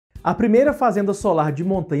A primeira fazenda solar de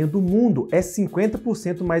montanha do mundo é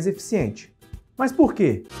 50% mais eficiente. Mas por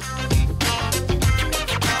quê?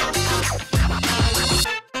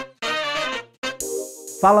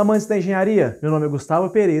 Fala, amantes da engenharia! Meu nome é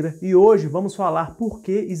Gustavo Pereira e hoje vamos falar por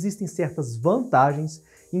que existem certas vantagens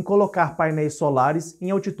em colocar painéis solares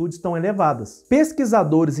em altitudes tão elevadas.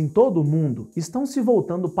 Pesquisadores em todo o mundo estão se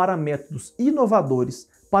voltando para métodos inovadores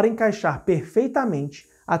para encaixar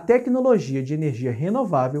perfeitamente a tecnologia de energia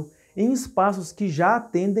renovável em espaços que já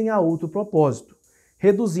atendem a outro propósito,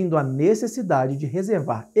 reduzindo a necessidade de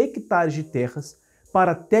reservar hectares de terras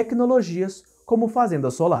para tecnologias como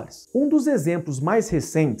fazendas solares. Um dos exemplos mais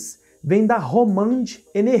recentes vem da Romande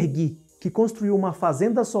Energie, que construiu uma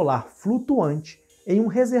fazenda solar flutuante em um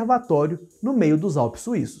reservatório no meio dos Alpes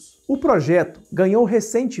suíços. O projeto ganhou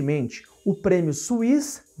recentemente o prêmio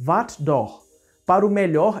Swiss Watt d'Or para o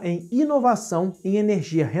melhor em inovação em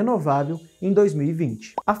energia renovável em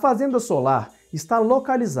 2020. A fazenda solar está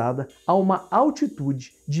localizada a uma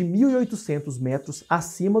altitude de 1.800 metros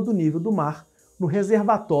acima do nível do mar, no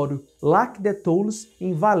reservatório Lac des Toules,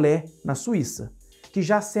 em Valais, na Suíça, que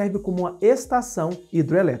já serve como uma estação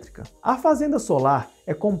hidroelétrica. A fazenda solar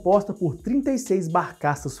é composta por 36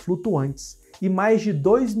 barcaças flutuantes e mais de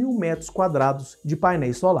 2.000 metros quadrados de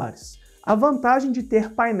painéis solares. A vantagem de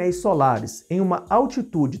ter painéis solares em uma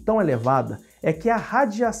altitude tão elevada é que a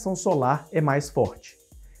radiação solar é mais forte.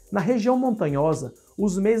 Na região montanhosa,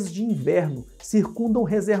 os meses de inverno circundam o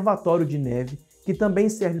reservatório de neve, que também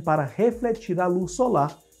serve para refletir a luz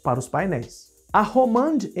solar para os painéis. A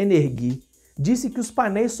Romande Energie disse que os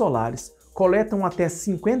painéis solares coletam até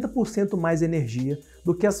 50% mais energia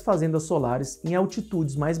do que as fazendas solares em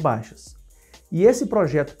altitudes mais baixas. E esse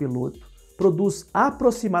projeto piloto produz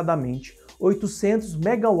aproximadamente 800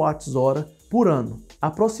 megawatts-hora por ano,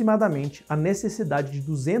 aproximadamente a necessidade de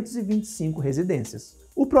 225 residências.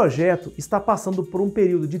 O projeto está passando por um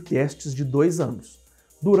período de testes de 2 anos,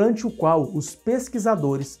 durante o qual os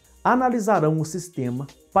pesquisadores analisarão o sistema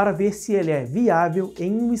para ver se ele é viável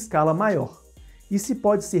em uma escala maior e se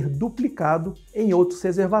pode ser duplicado em outros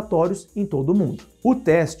reservatórios em todo o mundo. O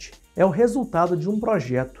teste é o resultado de um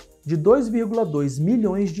projeto de 2,2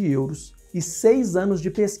 milhões de euros e 6 anos de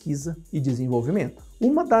pesquisa e desenvolvimento.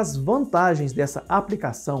 Uma das vantagens dessa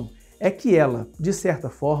aplicação é que ela, de certa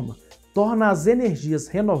forma, torna as energias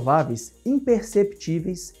renováveis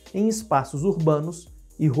imperceptíveis em espaços urbanos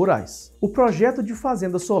e rurais. O projeto de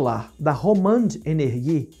fazenda solar da Romande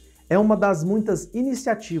Energie é uma das muitas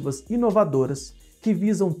iniciativas inovadoras que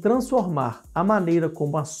visam transformar a maneira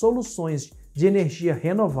como as soluções de energia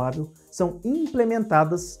renovável são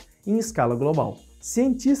implementadas em escala global.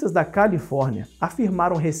 Cientistas da Califórnia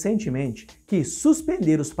afirmaram recentemente que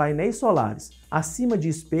suspender os painéis solares acima de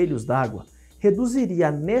espelhos d'água reduziria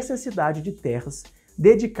a necessidade de terras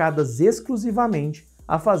dedicadas exclusivamente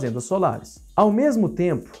a fazendas solares. Ao mesmo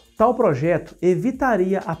tempo, tal projeto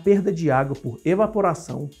evitaria a perda de água por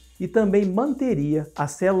evaporação e também manteria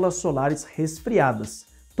as células solares resfriadas,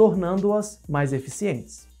 tornando-as mais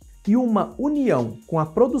eficientes. E uma união com a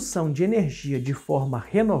produção de energia de forma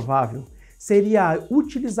renovável seria a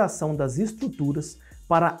utilização das estruturas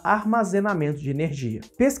para armazenamento de energia.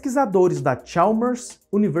 Pesquisadores da Chalmers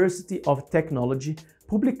University of Technology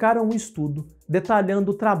publicaram um estudo detalhando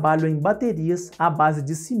o trabalho em baterias à base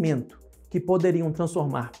de cimento, que poderiam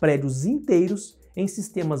transformar prédios inteiros em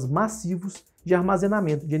sistemas massivos de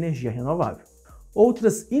armazenamento de energia renovável.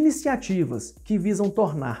 Outras iniciativas que visam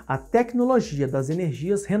tornar a tecnologia das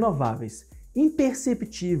energias renováveis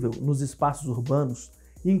imperceptível nos espaços urbanos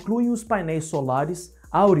incluem os painéis solares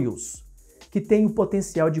áureos, que têm o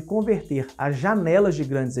potencial de converter as janelas de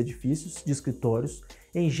grandes edifícios de escritórios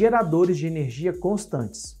em geradores de energia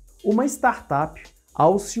constantes. Uma startup,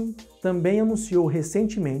 Alcium, também anunciou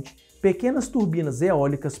recentemente pequenas turbinas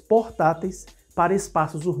eólicas portáteis para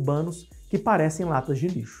espaços urbanos que parecem latas de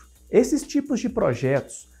lixo. Esses tipos de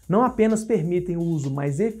projetos não apenas permitem o uso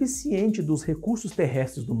mais eficiente dos recursos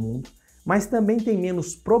terrestres do mundo, mas também têm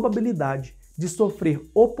menos probabilidade de sofrer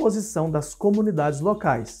oposição das comunidades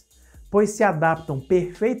locais, pois se adaptam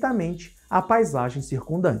perfeitamente à paisagem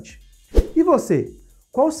circundante. E você?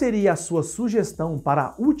 Qual seria a sua sugestão para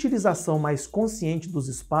a utilização mais consciente dos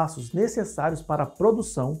espaços necessários para a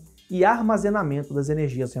produção e armazenamento das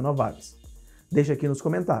energias renováveis? Deixa aqui nos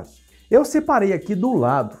comentários. Eu separei aqui do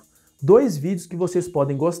lado 2 vídeos que vocês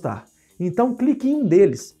podem gostar, então clique em um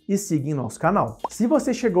deles e siga em nosso canal. Se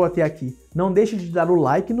você chegou até aqui, não deixe de dar o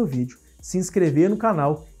like no vídeo, se inscrever no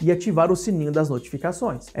canal e ativar o sininho das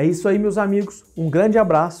notificações. É isso aí, meus amigos, um grande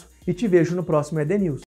abraço e te vejo no próximo ED News.